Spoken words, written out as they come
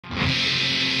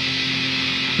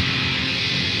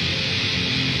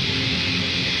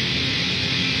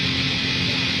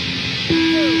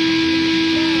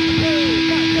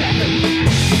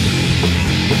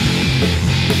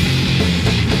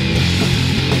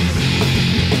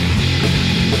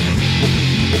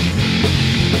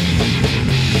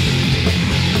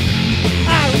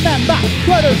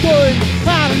what it's doing.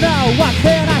 I don't know, what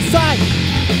can I say?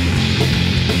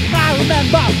 I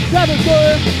remember what it's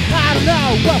doing. I don't know,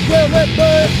 what will it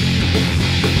be?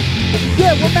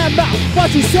 You remember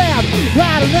what you said.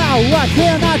 I don't know, what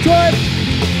can I do?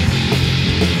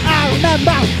 I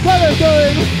remember what it's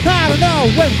doing. I don't know,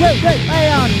 when will it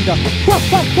end? Whoa,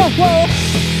 whoa, whoa, whoa.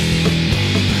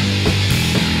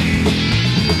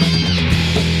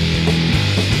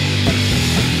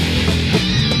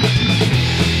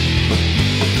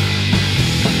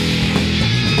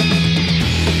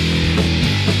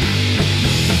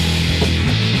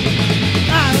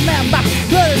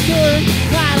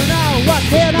 I don't know, what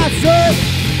can I say?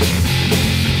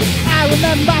 I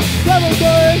remember what we're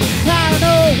doing. I don't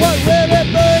know, what will it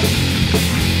be?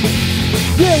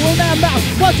 You remember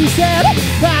what you said.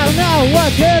 I don't know,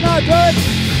 what can I do?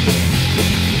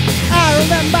 I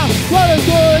remember what we're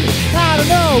doing. I don't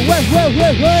know, when will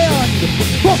it end?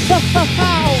 Ho, ho, ho,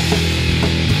 ho.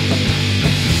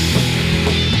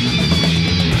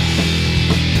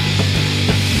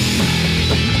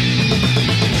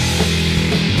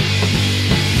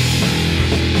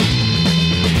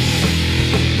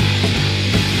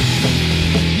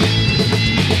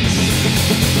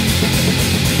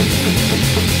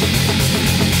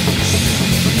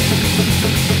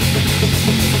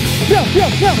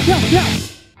 Yeah.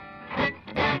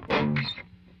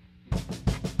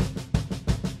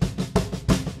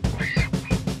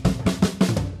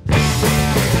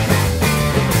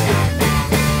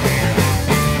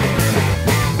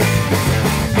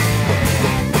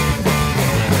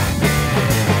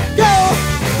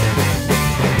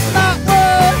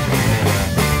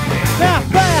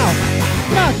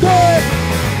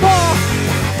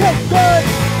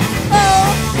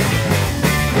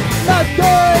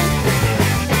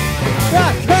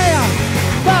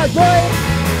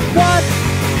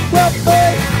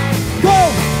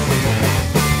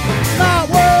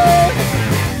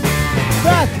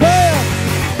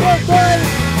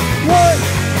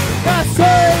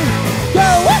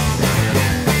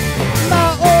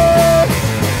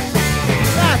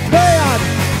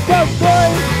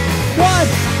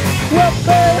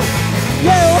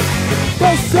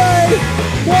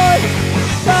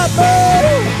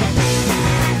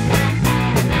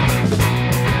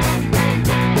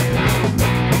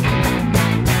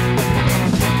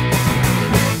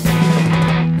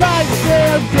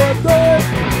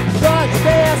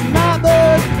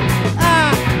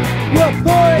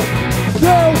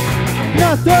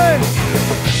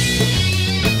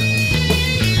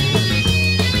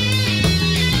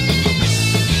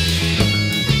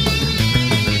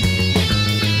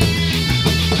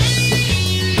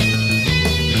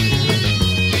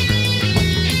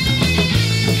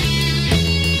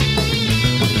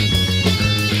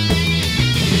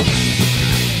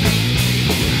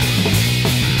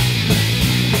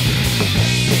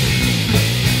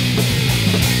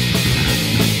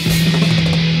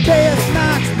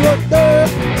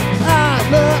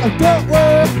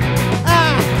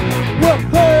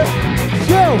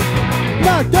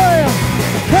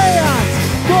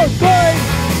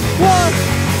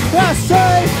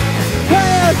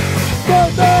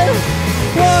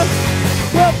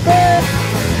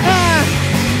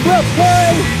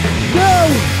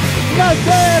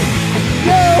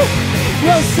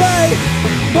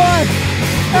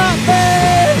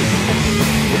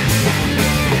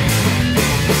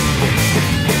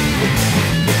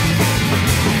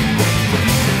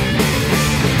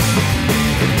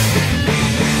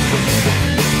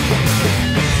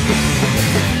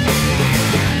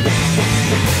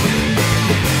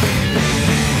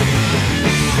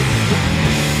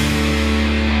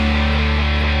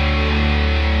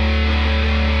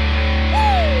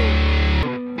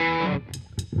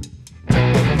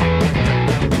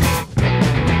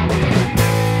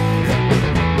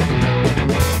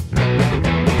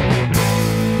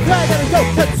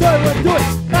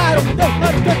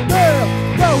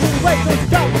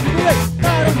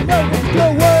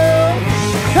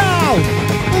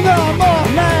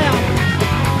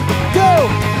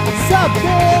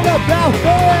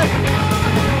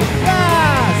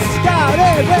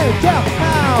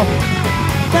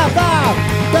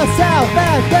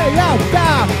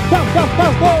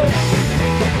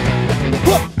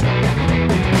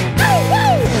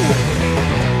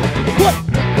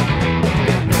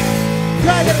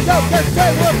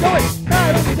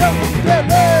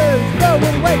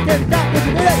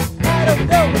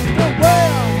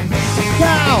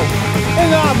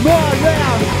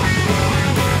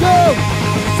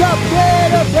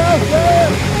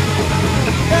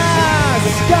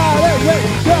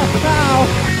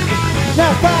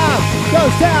 Now five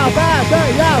goes down, back, go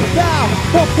down, down.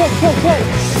 Whoop, whoop, whoop, whoop.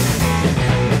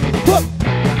 Whoop.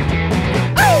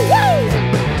 Oh, woo.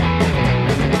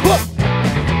 Whoop.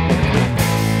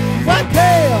 I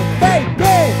can't make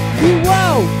it, you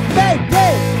won't make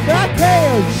it. I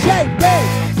can't shake it,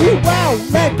 you won't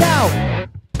let go.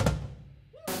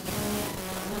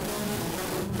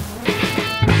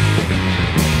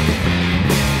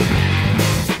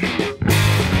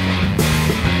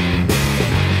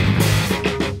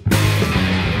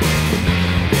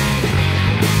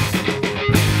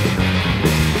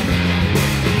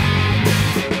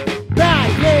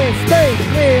 Speak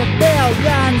with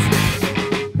millions.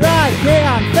 I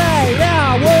can't fade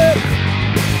outward.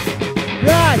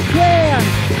 I can't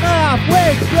off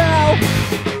with you.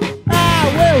 I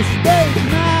will speak,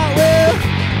 I will.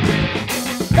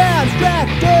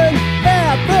 Abstracting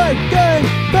everything,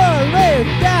 buried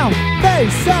down,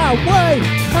 face away.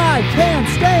 I can't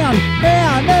stand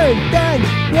anything.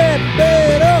 Rip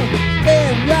it up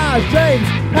in your dreams.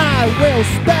 I will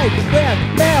speak with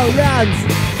millions.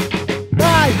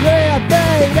 I can't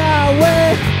fade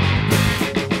away.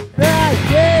 I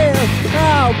can't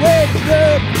with you.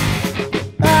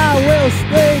 I will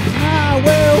speak, I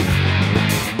will.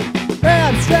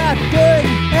 Abstracting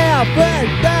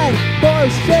everything,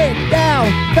 pushing down,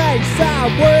 face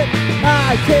outward.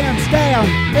 I can't stand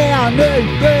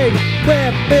anything.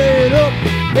 Whip it up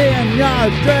in your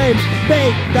dreams.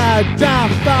 Beat the drum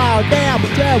for them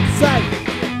to say.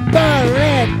 Burn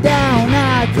it down,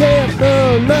 I can't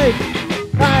believe.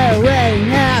 I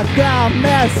ring out the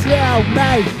mess you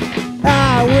made.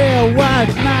 I will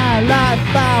wash my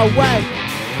life away.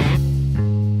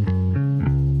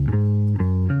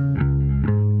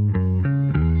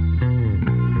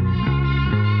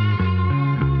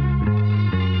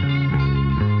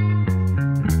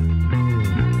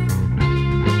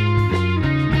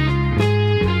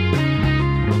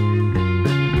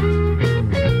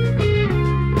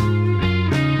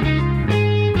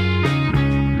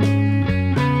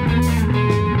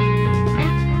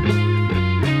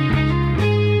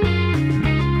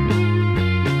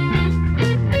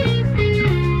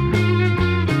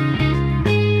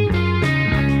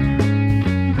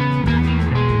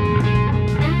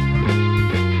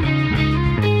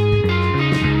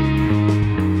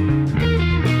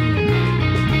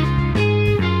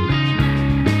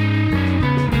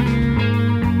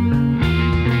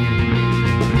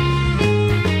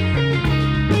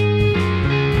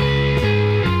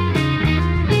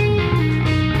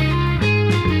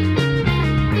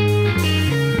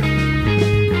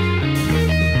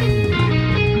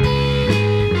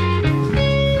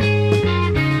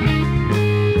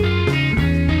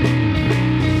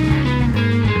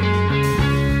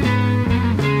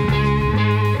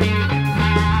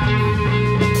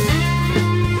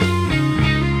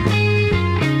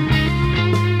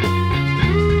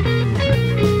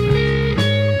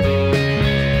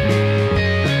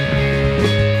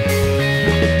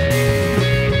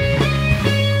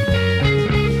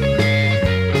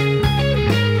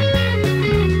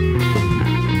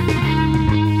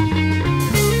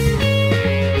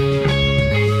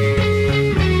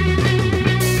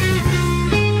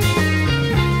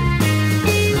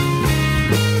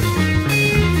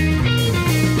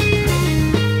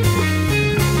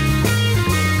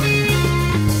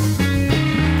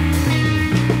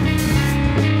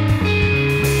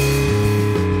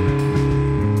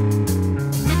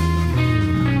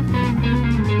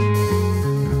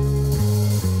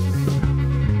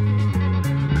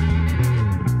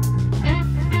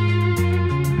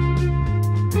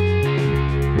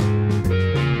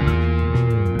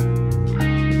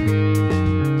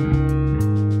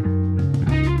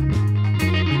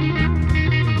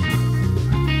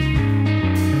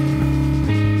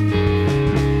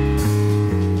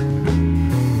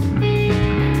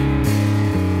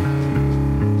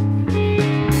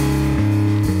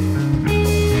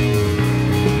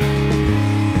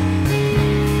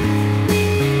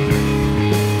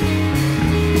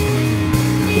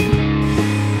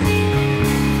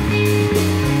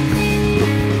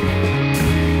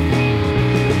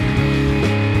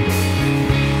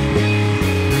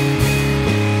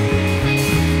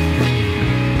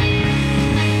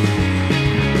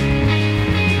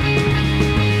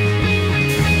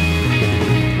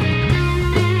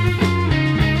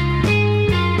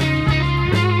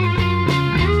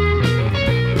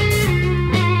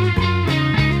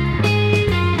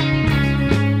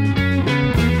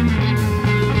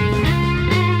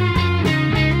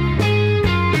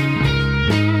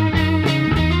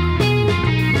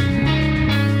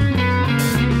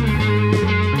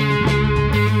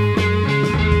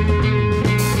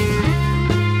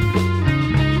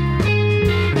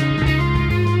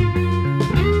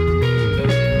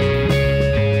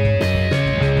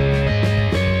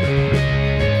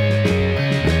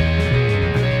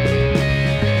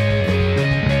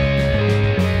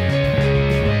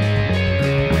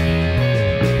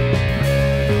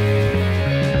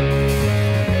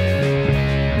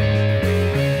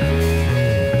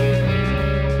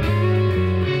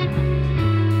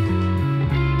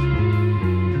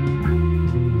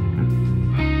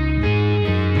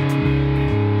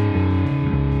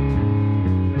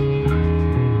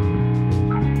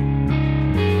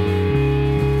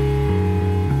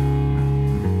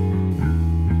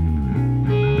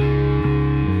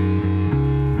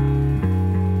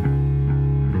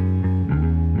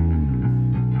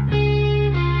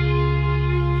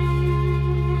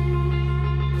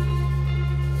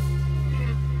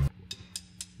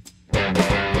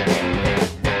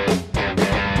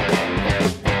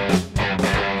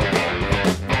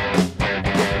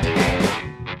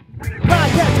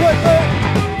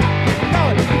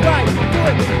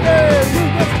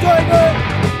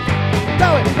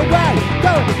 going away,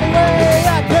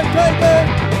 I can't take it.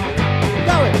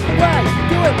 Going away,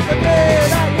 do it again,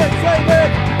 I can't take it.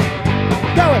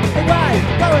 Going away,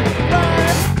 I can't take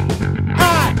it.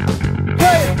 I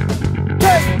can't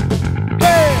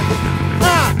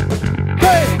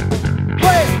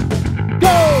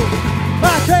go.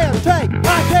 I can't take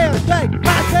it.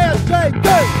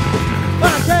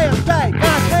 I can't take it.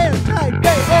 I can't take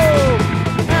it. Oh,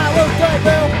 I won't take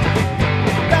it.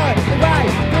 Going away,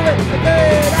 do it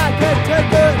again, I can't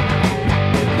take it.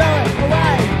 Going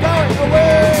away,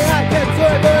 I can't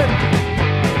take it.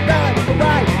 Going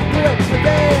away, do it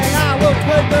again, I will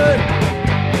take it.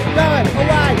 Going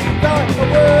away, I can't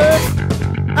take it.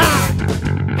 I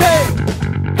can't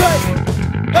take it.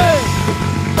 Go.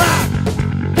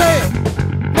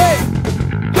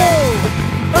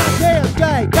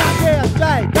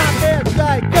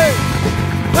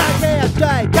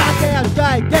 I can't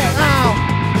take it. Out.